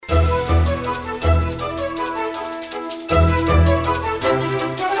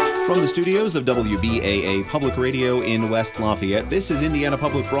studios of WBAA Public Radio in West Lafayette. This is Indiana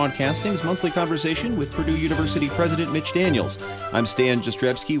Public Broadcasting's monthly conversation with Purdue University President Mitch Daniels. I'm Stan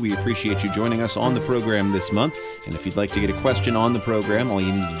Jastrzebski. We appreciate you joining us on the program this month. And if you'd like to get a question on the program, all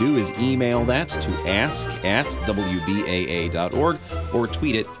you need to do is email that to ask@wbaa.org or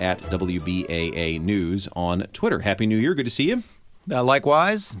tweet it at WBAA News on Twitter. Happy New Year. Good to see you.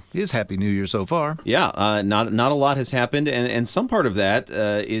 Likewise, is Happy New Year so far. Yeah, not a lot has happened, and some part of that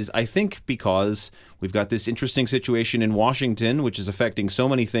is, I think, because we've got this interesting situation in Washington, which is affecting so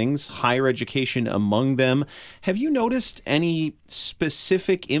many things, higher education among them. Have you noticed any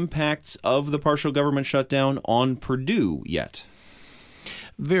specific impacts of the partial government shutdown on Purdue yet?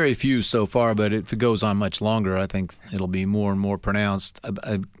 Very few so far, but if it goes on much longer, I think it'll be more and more pronounced.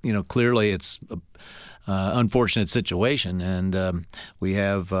 Clearly it's unfortunate situation, and we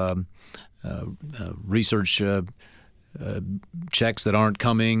have research checks that aren't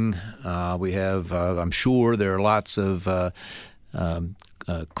coming. We have, I'm sure, there are lots of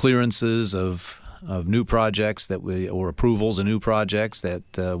clearances of new projects or approvals of new projects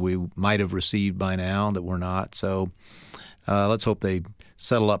that we might have received by now that we're not. So let's hope they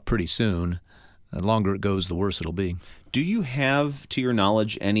settle up pretty soon. The longer it goes, the worse it'll be. Do you have, to your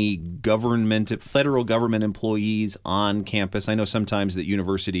knowledge, any federal government employees on campus? I know sometimes that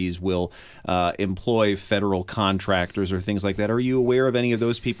universities will employ federal contractors or things like that. Are you aware of any of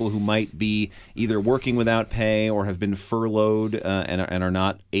those people who might be either working without pay or have been furloughed and are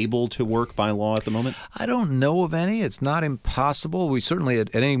not able to work by law at the moment? I don't know of any. It's not impossible. We certainly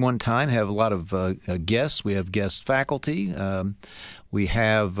at any one time have a lot of guests. We have guest faculty. We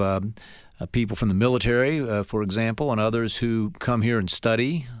have people from the military, for example, and others who come here and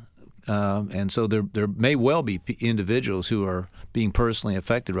study. And so there may well be individuals who are being personally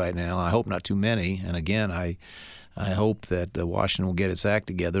affected right now. I hope not too many. And again, I hope that Washington will get its act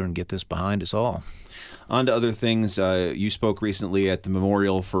together and get this behind us all. On to other things. You spoke recently at the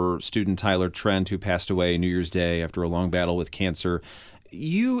memorial for student Tyler Trent, who passed away New Year's Day after a long battle with cancer.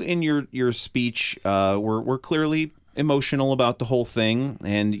 You, in your speech, were clearly emotional about the whole thing,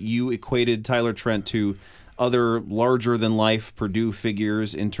 and you equated Tyler Trent to other larger-than-life Purdue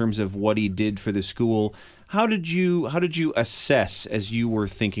figures in terms of what he did for the school. How did you assess, as you were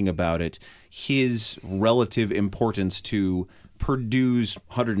thinking about it, his relative importance to Purdue's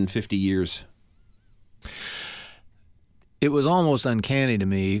 150 years? It was almost uncanny to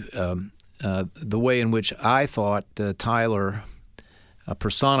me the way in which I thought Tyler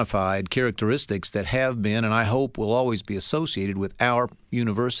personified characteristics that have been, and I hope will always be, associated with our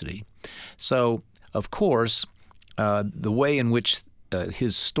university. So, of course, the way in which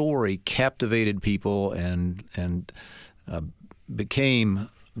his story captivated people and became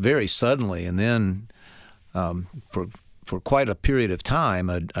very suddenly, and then for quite a period of time,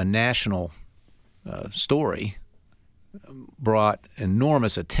 a national story, brought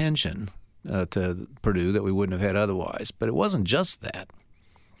enormous attention to Purdue that we wouldn't have had otherwise. But it wasn't just that.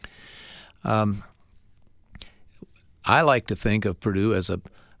 I like to think of Purdue as a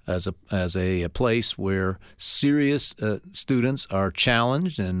place where serious students are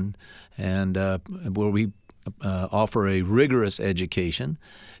challenged and where we offer a rigorous education.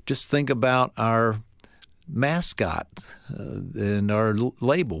 Just think about our mascot and our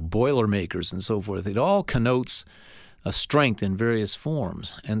label, Boilermakers and so forth. It all connotes a strength in various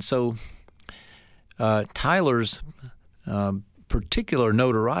forms. And so Tyler's particular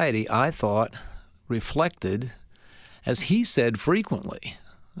notoriety, I thought, reflected, as he said frequently,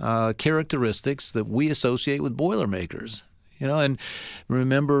 characteristics that we associate with Boilermakers. And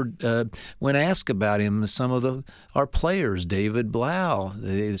remember when asked about him, some of our players, David Blau,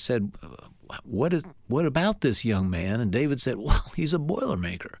 they said, what about this young man? And David said, well, he's a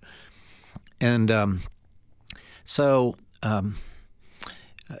Boilermaker. And so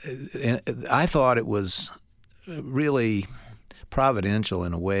I thought it was really providential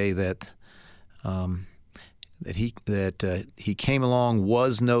in a way that he came along,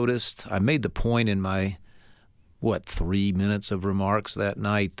 was noticed. I made the point in my 3 minutes of remarks that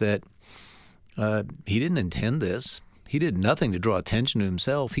night that he didn't intend this. He did nothing to draw attention to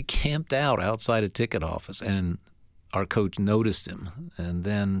himself. He camped out outside a ticket office, and our coach noticed him, and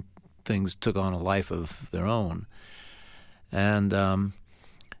then things took on a life of their own. And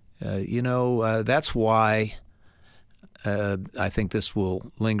that's why I think this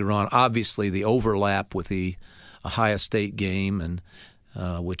will linger on. Obviously, the overlap with the Ohio State game, and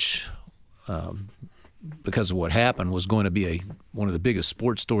which, because of what happened, was going to be one of the biggest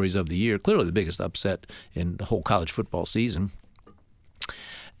sports stories of the year, clearly the biggest upset in the whole college football season,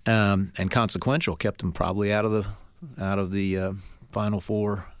 and consequential, kept them probably out of the Final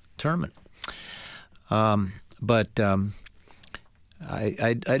Four determine. But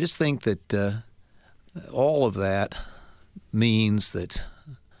I just think that all of that means that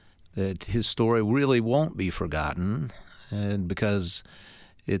his story really won't be forgotten, and because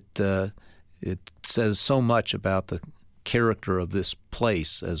it says so much about the character of this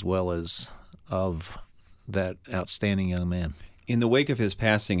place as well as of that outstanding young man. In the wake of his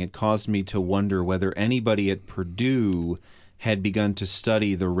passing, it caused me to wonder whether anybody at Purdue had begun to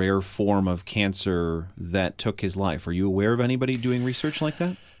study the rare form of cancer that took his life. Are you aware of anybody doing research like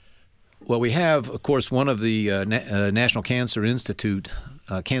that? Well, we have, of course, one of the National Cancer Institute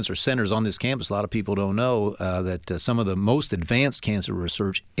cancer centers on this campus. A lot of people don't know that some of the most advanced cancer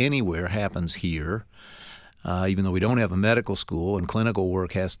research anywhere happens here, even though we don't have a medical school and clinical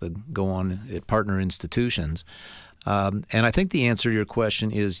work has to go on at partner institutions. And I think the answer to your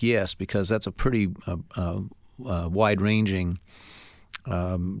question is yes, because that's a pretty wide-ranging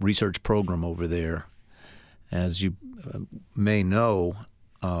research program over there. As you may know,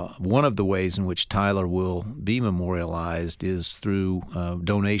 one of the ways in which Tyler will be memorialized is through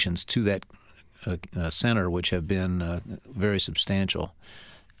donations to that center, which have been very substantial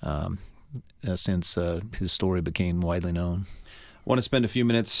since his story became widely known. I want to spend a few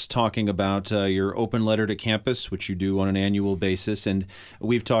minutes talking about your open letter to campus, which you do on an annual basis. And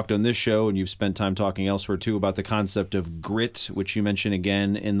we've talked on this show, and you've spent time talking elsewhere, too, about the concept of grit, which you mention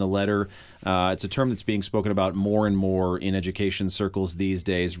again in the letter. It's a term that's being spoken about more and more in education circles these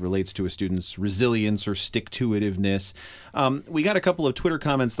days, relates to a student's resilience or stick-to-itiveness. We got a couple of Twitter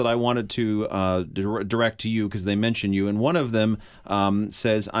comments that I wanted to direct to you because they mention you, and one of them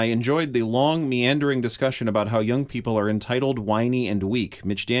says, I enjoyed the long, meandering discussion about how young people are entitled, whiny, and weak.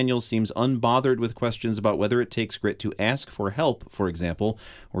 Mitch Daniels seems unbothered with questions about whether it takes grit to ask for help, for example,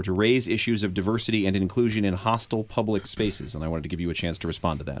 or to raise issues of diversity and inclusion in hostile public spaces. And I wanted to give you a chance to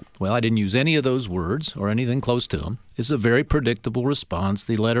respond to that. Well, I didn't use any of those words or anything close to them. It's a very predictable response.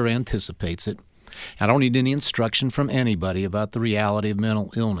 The letter anticipates it. I don't need any instruction from anybody about the reality of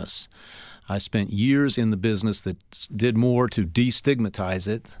mental illness. I spent years in the business that did more to destigmatize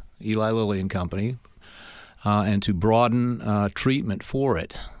it, Eli Lilly and Company, and to broaden treatment for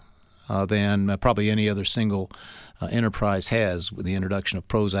it than probably any other single enterprise has, with the introduction of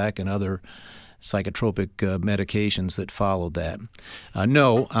Prozac and other psychotropic medications that followed that.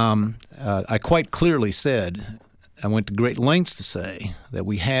 I quite clearly said, I went to great lengths to say that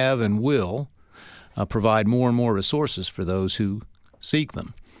we have and will provide more and more resources for those who seek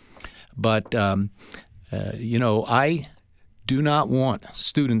them. But, I do not want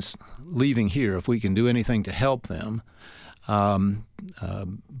students leaving here, if we can do anything to help them,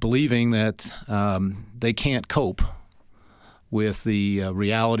 believing that they can't cope with the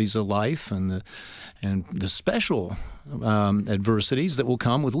realities of life and the special adversities that will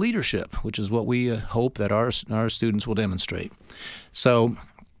come with leadership, which is what we hope that our students will demonstrate. So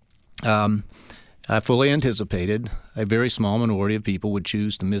I fully anticipated a very small minority of people would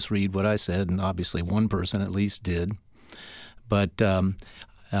choose to misread what I said, and obviously one person at least did. But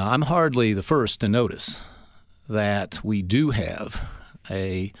I'm hardly the first to notice that we do have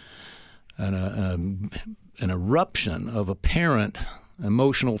an eruption of apparent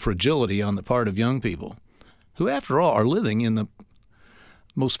emotional fragility on the part of young people who, after all, are living in the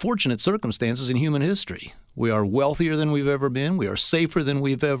most fortunate circumstances in human history. We are wealthier than we've ever been. We are safer than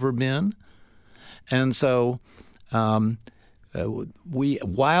we've ever been. And so while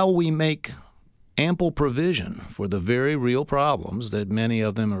we make ample provision for the very real problems that many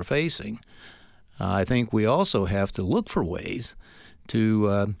of them are facing, I think we also have to look for ways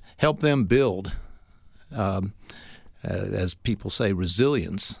to help them build, as people say,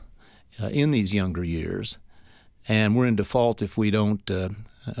 resilience in these younger years. And we're in default if we don't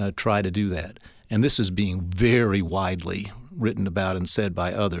try to do that. And this is being very widely written about and said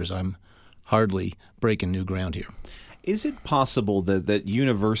by others. I'm hardly breaking new ground here. Is it possible that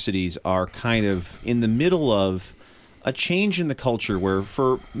universities are kind of in the middle of a change in the culture where,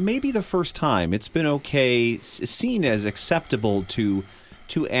 for maybe the first time, it's been seen as acceptable to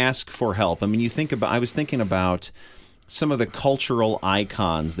ask for help? I mean, I was thinking about some of the cultural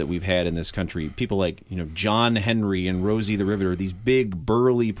icons that we've had in this country. People like, John Henry and Rosie the Riveter, these big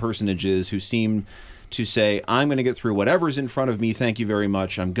burly personages who seem to say, I'm going to get through whatever's in front of me. Thank you very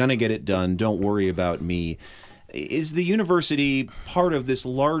much. I'm going to get it done. Don't worry about me. Is the university part of this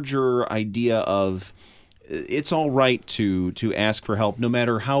larger idea of it's all right to ask for help, no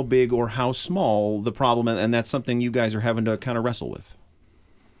matter how big or how small the problem, and that's something you guys are having to kind of wrestle with?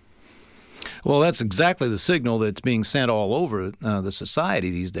 Well, that's exactly the signal that's being sent all over the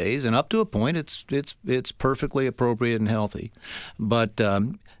society these days, and up to a point, it's perfectly appropriate and healthy. But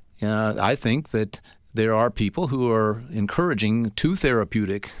I think that there are people who are encouraging too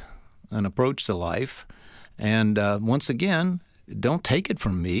therapeutic an approach to life. And once again, don't take it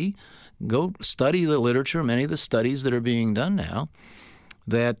from me. Go study the literature, many of the studies that are being done now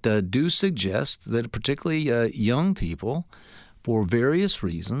that do suggest that particularly young people, for various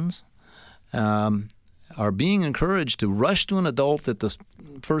reasons, are being encouraged to rush to an adult at the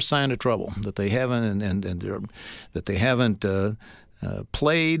first sign of trouble, that they haven't that they haven't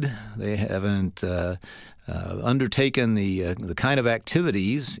played, they haven't undertaken the kind of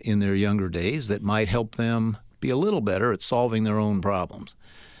activities in their younger days that might help them be a little better at solving their own problems.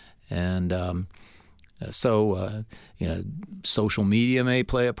 And so social media may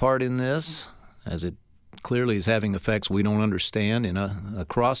play a part in this, as it clearly is having effects we don't understand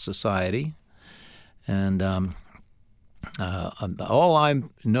across society. And all I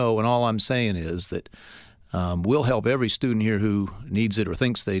know and all I'm saying is that we'll help every student here who needs it or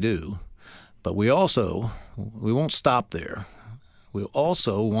thinks they do. But we won't stop there. We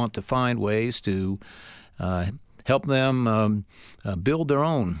also want to find ways to help them build their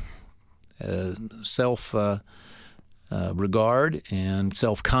own self-regard and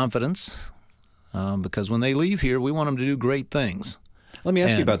self-confidence, because when they leave here, we want them to do great things. Let me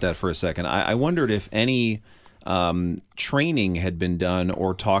ask you about that for a second. I wondered if any training had been done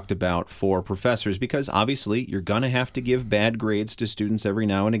or talked about for professors, because obviously you're going to have to give bad grades to students every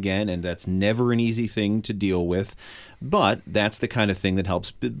now and again, and that's never an easy thing to deal with. But that's the kind of thing that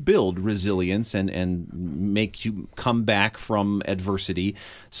helps build resilience and make you come back from adversity.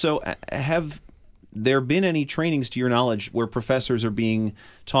 So have there been any trainings, to your knowledge, where professors are being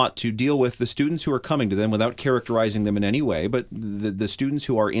taught to deal with the students who are coming to them without characterizing them in any way, but the students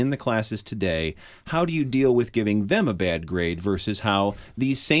who are in the classes today, how do you deal with giving them a bad grade versus how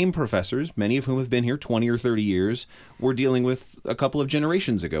these same professors, many of whom have been here 20 or 30 years, were dealing with a couple of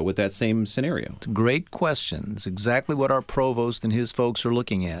generations ago with that same scenario? It's a great question. It's exactly what our provost and his folks are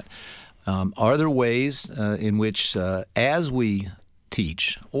looking at. Are there ways in which, as we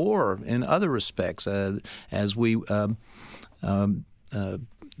teach, or in other respects, as we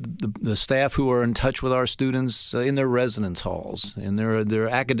the staff who are in touch with our students in their residence halls, in their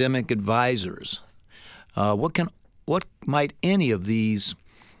academic advisors, what might any of these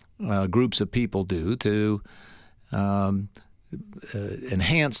groups of people do to enhance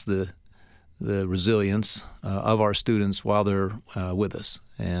the resilience of our students while they're with us?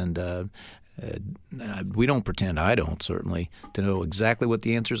 And we don't pretend, I don't certainly, to know exactly what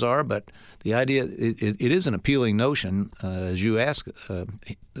the answers are, but the idea, it is an appealing notion, as you ask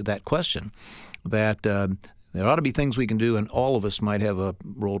that question, that there ought to be things we can do, and all of us might have a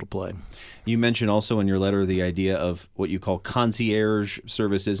role to play. You mentioned also in your letter the idea of what you call concierge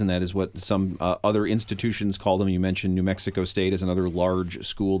services, and that is what some other institutions call them. You mentioned New Mexico State as another large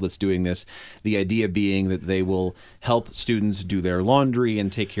school that's doing this. The idea being that they will help students do their laundry and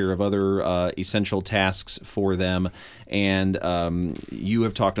take care of other essential tasks for them. And you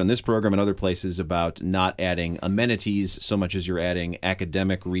have talked on this program and other places about not adding amenities so much as you're adding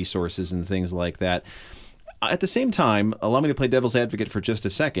academic resources and things like that. At the same time, allow me to play devil's advocate for just a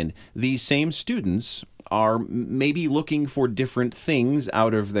second. These same students are maybe looking for different things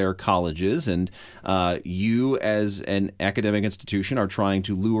out of their colleges, and you as an academic institution are trying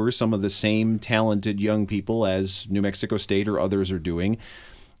to lure some of the same talented young people as New Mexico State or others are doing.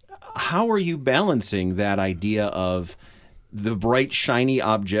 How are you balancing that idea of the bright, shiny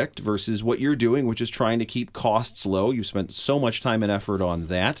object versus what you're doing, which is trying to keep costs low? You spent so much time and effort on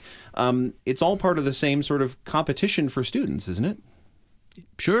that. It's all part of the same sort of competition for students, isn't it?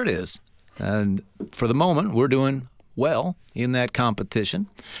 Sure it is. And for the moment, we're doing well in that competition.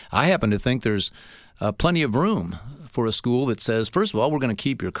 I happen to think there's plenty of room for a school that says, first of all, we're going to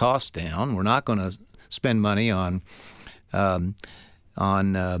keep your costs down. We're not going to spend money on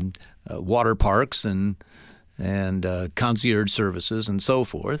water parks and concierge services and so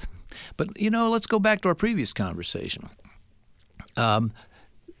forth. But, let's go back to our previous conversation.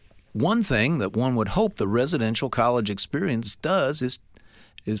 One thing that one would hope the residential college experience does is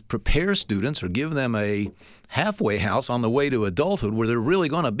prepare students or give them a halfway house on the way to adulthood where they're really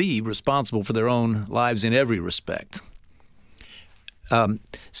going to be responsible for their own lives in every respect.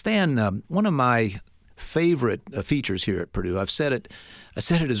 Stan, one of my favorite features here at Purdue, I said it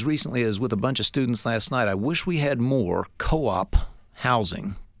as recently as with a bunch of students last night, I wish we had more co-op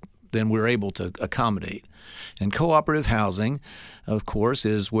housing than we're able to accommodate. And cooperative housing, of course,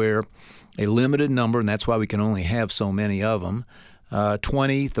 is where a limited number, and that's why we can only have so many of them,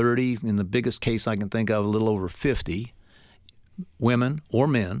 20, 30, in the biggest case I can think of, a little over 50 women or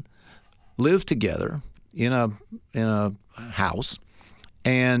men live together in a house,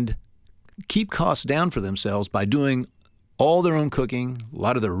 and keep costs down for themselves by doing all their own cooking, a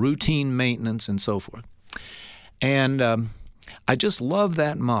lot of their routine maintenance, and so forth. And I just love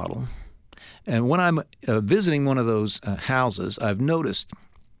that model. And when I'm visiting one of those houses, I've noticed,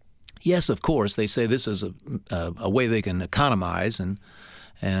 yes, of course, they say this is a way they can economize and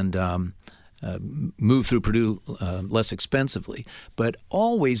move through Purdue less expensively. But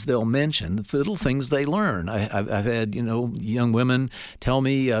always they'll mention the little things they learn. I've had young women tell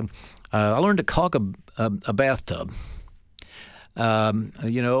me, I learned to caulk a bathtub. I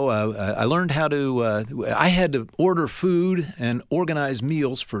learned how to. I had to order food and organize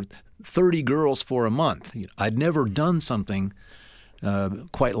meals for 30 girls for a month. I'd never done something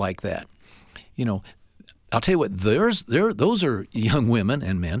quite like that. I'll tell you what. Those are young women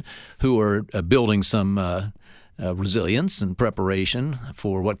and men who are building some resilience and preparation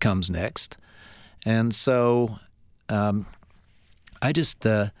for what comes next. And so, I just.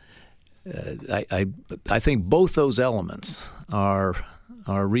 I think both those elements are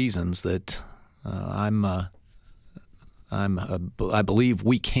reasons that I believe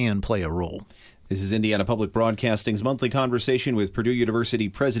we can play a role. This is Indiana Public Broadcasting's monthly conversation with Purdue University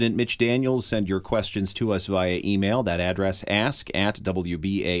President Mitch Daniels. Send your questions to us via email. That address, ask@wbaa.org.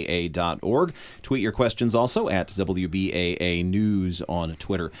 Tweet your questions also at WBAA News on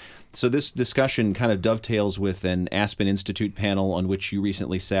Twitter. So this discussion kind of dovetails with an Aspen Institute panel on which you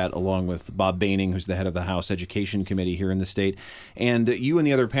recently sat along with Bob Baining, who's the head of the House Education Committee here in the state. And you and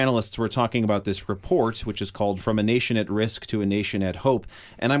the other panelists were talking about this report, which is called From a Nation at Risk to a Nation at Hope.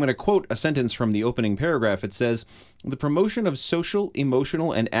 And I'm going to quote a sentence from the opening paragraph. It says, "The promotion of social,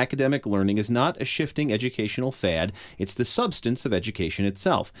 emotional, and academic learning is not a shifting educational fad. It's the substance of education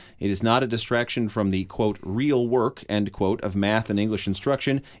itself. It is not a distraction from the, quote, real work, end quote, of math and English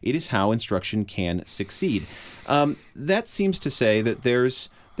instruction. It is how instruction can succeed." That seems to say that there's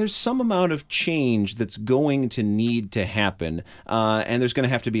some amount of change that's going to need to happen, and there's going to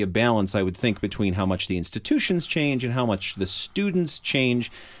have to be a balance, I would think, between how much the institutions change and how much the students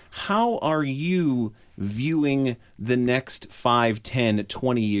change. How are you viewing the next 5, 10,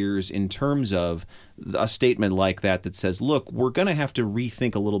 20 years in terms of a statement like that says, look, we're going to have to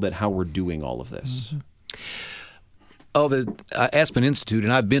rethink a little bit how we're doing all of this? Mm-hmm. Oh, the Aspen Institute,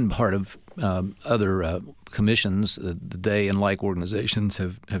 and I've been part of other commissions that they and like organizations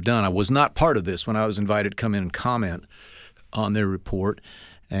have done. I was not part of this when I was invited to come in and comment on their report,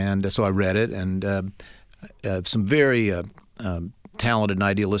 and so I read it, and some very talented and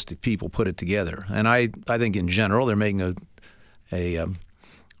idealistic people put it together. And I think in general they're making a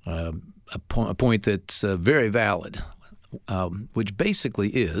point that's very valid, which basically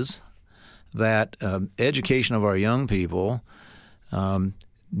is that education of our young people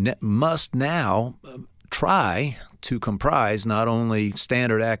must now try to comprise not only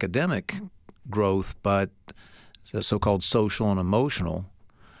standard academic growth, but so-called social and emotional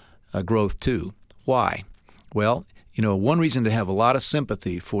growth too. Why? Well, one reason to have a lot of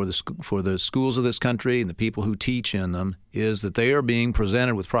sympathy for the schools of this country and the people who teach in them is that they are being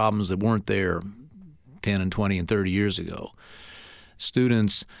presented with problems that weren't there 10 and 20 and 30 years ago.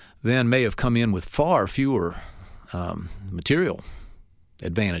 Students then may have come in with far fewer material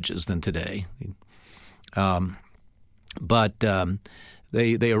advantages than today, but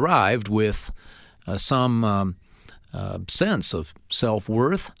they arrived with some sense of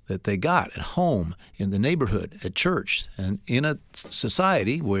self-worth that they got at home, in the neighborhood, at church, and in a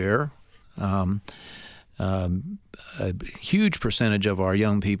society where a huge percentage of our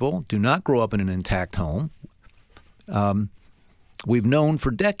young people do not grow up in an intact home. We've known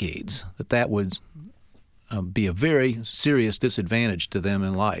for decades that would be a very serious disadvantage to them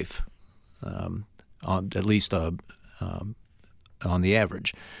in life, at least on the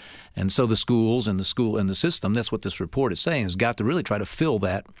average. And so the schools and the system, that's what this report is saying, has got to really try to fill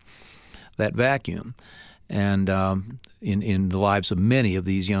that vacuum, and in the lives of many of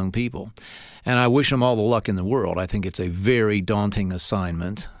these young people. And I wish them all the luck in the world. I think it's a very daunting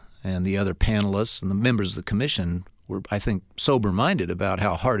assignment, and the other panelists and the members of the commission were, I think, sober-minded about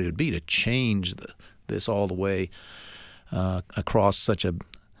how hard it would be to change this all the way across such a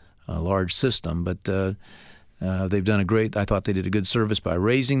large system. But they've done I thought they did a good service by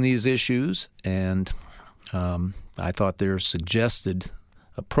raising these issues, and I thought their suggested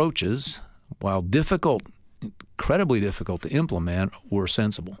approaches, while difficult, incredibly difficult to implement, were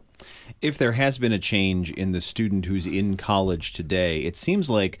sensible. If there has been a change in the student who's in college today, it seems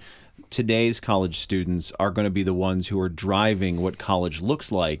like today's college students are going to be the ones who are driving what college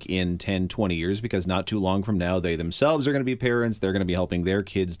looks like in 10, 20 years, because not too long from now, they themselves are going to be parents. They're going to be helping their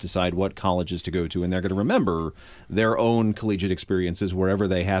kids decide what colleges to go to, and they're going to remember their own collegiate experiences wherever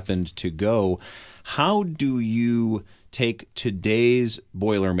they happened to go. How do you take today's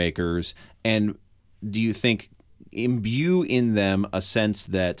Boilermakers and do you think imbue in them a sense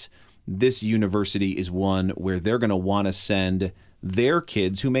that this university is one where they're going to want to send their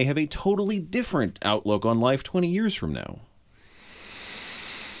kids who may have a totally different outlook on life 20 years from now?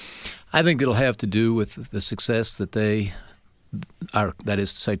 I think it'll have to do with the success that they are, that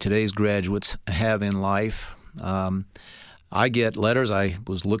is to say, today's graduates have in life. I get letters. I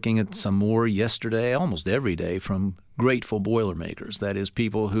was looking at some more yesterday, almost every day, from grateful Boilermakers. That is,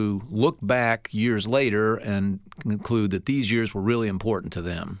 people who look back years later and conclude that these years were really important to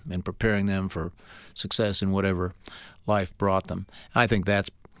them in preparing them for success in whatever life brought them. I think that's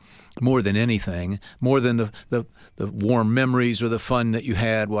more than anything, more than the warm memories or the fun that you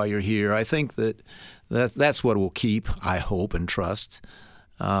had while you're here. I think that's what will keep, I hope and trust,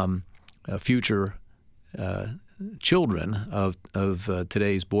 future children of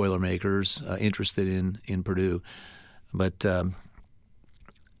today's Boilermakers interested in Purdue. But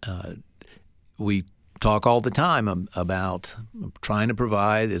we talk all the time about trying to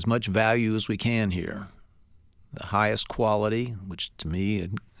provide as much value as we can here. The highest quality, which to me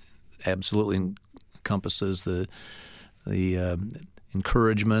absolutely encompasses the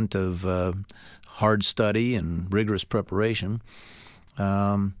encouragement of hard study and rigorous preparation,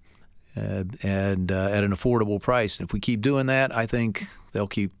 and at an affordable price. And if we keep doing that, I think they'll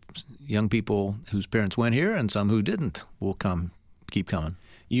keep young people whose parents went here and some who didn't will keep coming.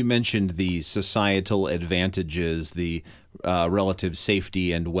 You mentioned the societal advantages, the relative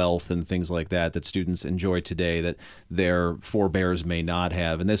safety and wealth and things like that students enjoy today that their forebears may not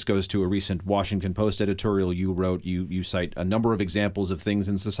have. And this goes to a recent Washington Post editorial you wrote. You cite a number of examples of things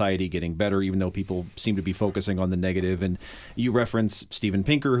in society getting better, even though people seem to be focusing on the negative. And you reference Steven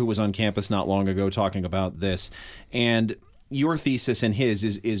Pinker, who was on campus not long ago talking about this. And your thesis and his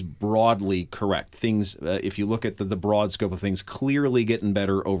is broadly correct. Things, if you look at the broad scope of things, clearly getting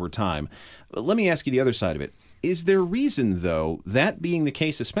better over time. But let me ask you the other side of it. Is there reason, though, that being the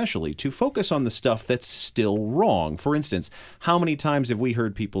case especially, to focus on the stuff that's still wrong? For instance, how many times have we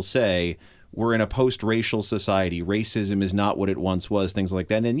heard people say, we're in a post-racial society, racism is not what it once was, things like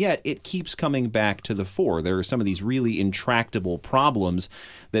that, and yet it keeps coming back to the fore. There are some of these really intractable problems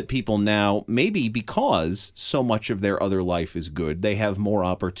that people now, maybe because so much of their other life is good, they have more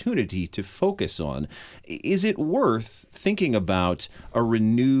opportunity to focus on. Is it worth thinking about a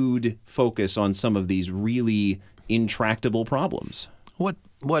renewed focus on some of these really intractable problems? What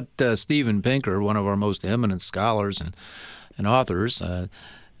Steven Pinker, one of our most eminent scholars and authors,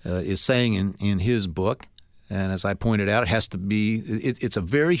 is saying in his book, and as I pointed out, it has to be. It's a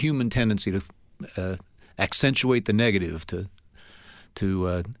very human tendency to accentuate the negative, to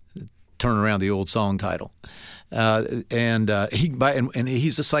turn around the old song title, and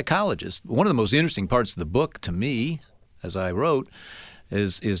he's a psychologist. One of the most interesting parts of the book, to me, as I wrote,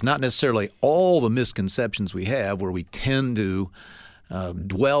 is not necessarily all the misconceptions we have, where we tend to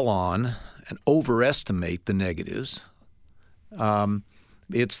dwell on and overestimate the negatives.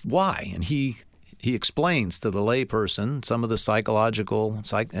 It's why, and he explains to the layperson some of the psychological,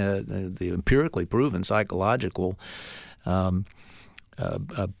 the empirically proven psychological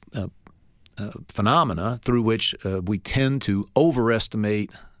phenomena through which we tend to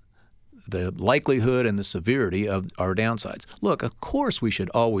overestimate the likelihood and the severity of our downsides. Look, of course we should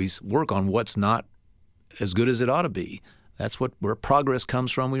always work on what's not as good as it ought to be. That's where progress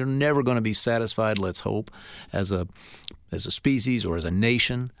comes from. We're never going to be satisfied, let's hope, as a species or as a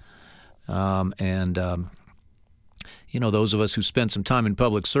nation. Those of us who spent some time in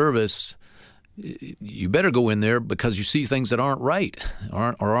public service, you better go in there because you see things that aren't right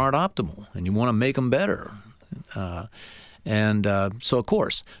or aren't optimal, and you want to make them better. So, of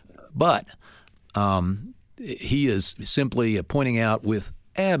course, but he is simply pointing out with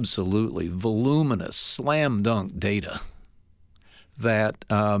absolutely voluminous, slam dunk data that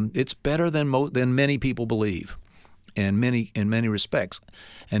it's better than many people believe, in many respects.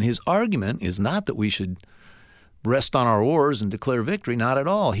 And his argument is not that we should rest on our oars and declare victory. Not at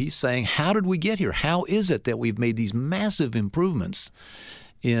all. He's saying, how did we get here? How is it that we've made these massive improvements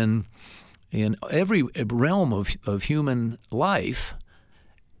in every realm of human life?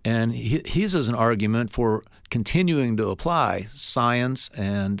 And his is an argument for continuing to apply science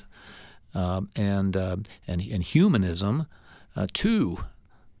and humanism to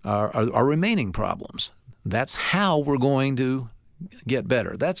our remaining problems. That's how we're going to get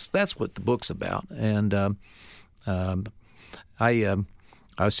better. That's what the book's about. And I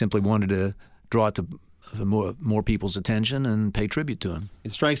simply wanted to draw it to more people's attention and pay tribute to him.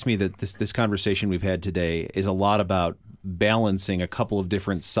 It strikes me that this conversation we've had today is a lot about balancing a couple of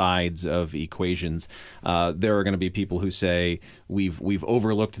different sides of equations. There are going to be people who say we've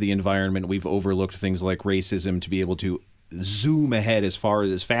overlooked the environment, we've overlooked things like racism to be able to zoom ahead as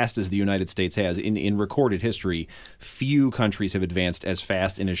fast as the United States has. In recorded history, few countries have advanced as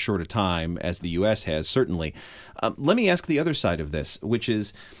fast in as short a time as the U.S. has, certainly. Let me ask the other side of this, which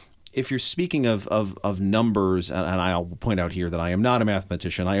is, if you're speaking of numbers, and I'll point out here that I am not a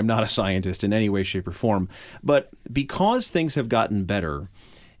mathematician, I am not a scientist in any way, shape, or form, but because things have gotten better,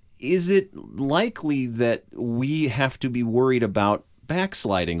 is it likely that we have to be worried about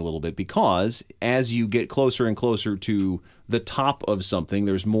backsliding a little bit? Because as you get closer and closer to the top of something,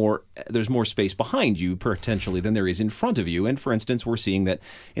 there's more space behind you potentially than there is in front of you. And for instance, we're seeing that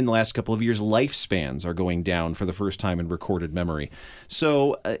in the last couple of years, lifespans are going down for the first time in recorded memory.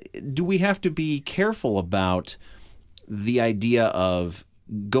 So do we have to be careful about the idea of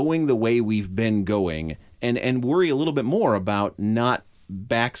going the way we've been going and worry a little bit more about not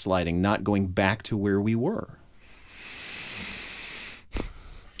backsliding, not going back to where we were?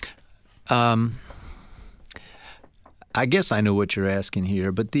 I guess I know what you're asking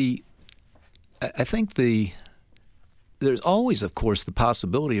here, but I think there's always, of course, the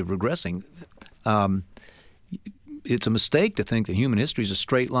possibility of regressing. It's a mistake to think that human history is a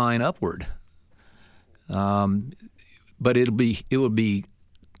straight line upward. But it would be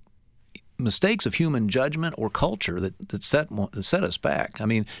mistakes of human judgment or culture that set us back. I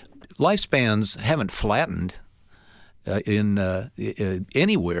mean, lifespans haven't flattened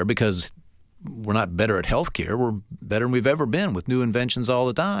anywhere because we're not better at healthcare. We're better than we've ever been with new inventions all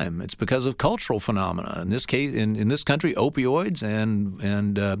the time. It's because of cultural phenomena. In this case, in this country, opioids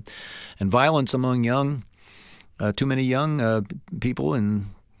and violence among too many young people in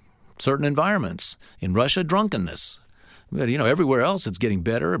certain environments. In Russia, drunkenness. But everywhere else, it's getting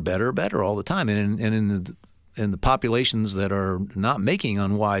better all the time. And in the populations that are not making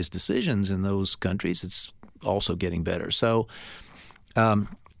unwise decisions in those countries, it's also getting better. So.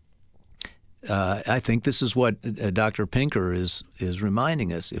 I think this is what Dr. Pinker is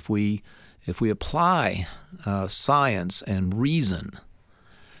reminding us. If we apply science and reason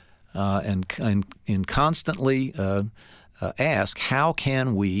and constantly ask how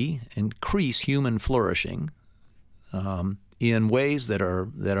can we increase human flourishing in ways that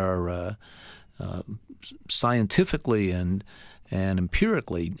are scientifically and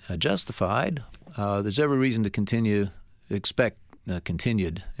empirically justified, there's every reason to expect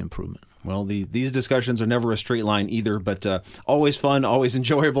continued improvement. Well, these discussions are never a straight line either, but always fun, always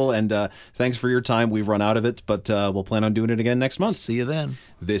enjoyable, and thanks for your time. We've run out of it, but we'll plan on doing it again next month. See you then.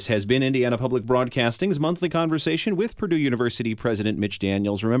 This has been Indiana Public Broadcasting's monthly conversation with Purdue University President Mitch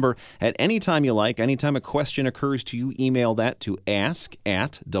Daniels. Remember, at any time you like, anytime a question occurs to you, email that to ask@wbaa.org.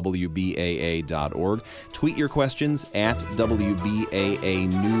 Tweet your questions at WBAA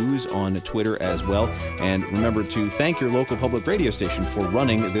News on Twitter as well. And remember to thank your local public radio station for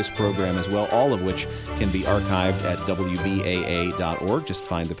running this program as well, all of which can be archived at WBAA.org. Just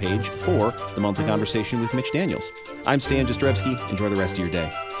find the page for the monthly conversation with Mitch Daniels. I'm Stan Jastrzebski. Enjoy the rest of your day.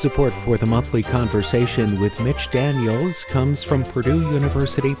 Support for the monthly conversation with Mitch Daniels comes from Purdue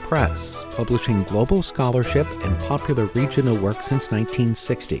University Press, publishing global scholarship and popular regional work since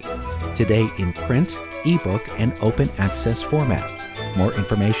 1960. Today in print, ebook, and open access formats. More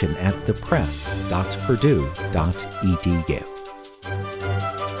information at thepress.purdue.edu.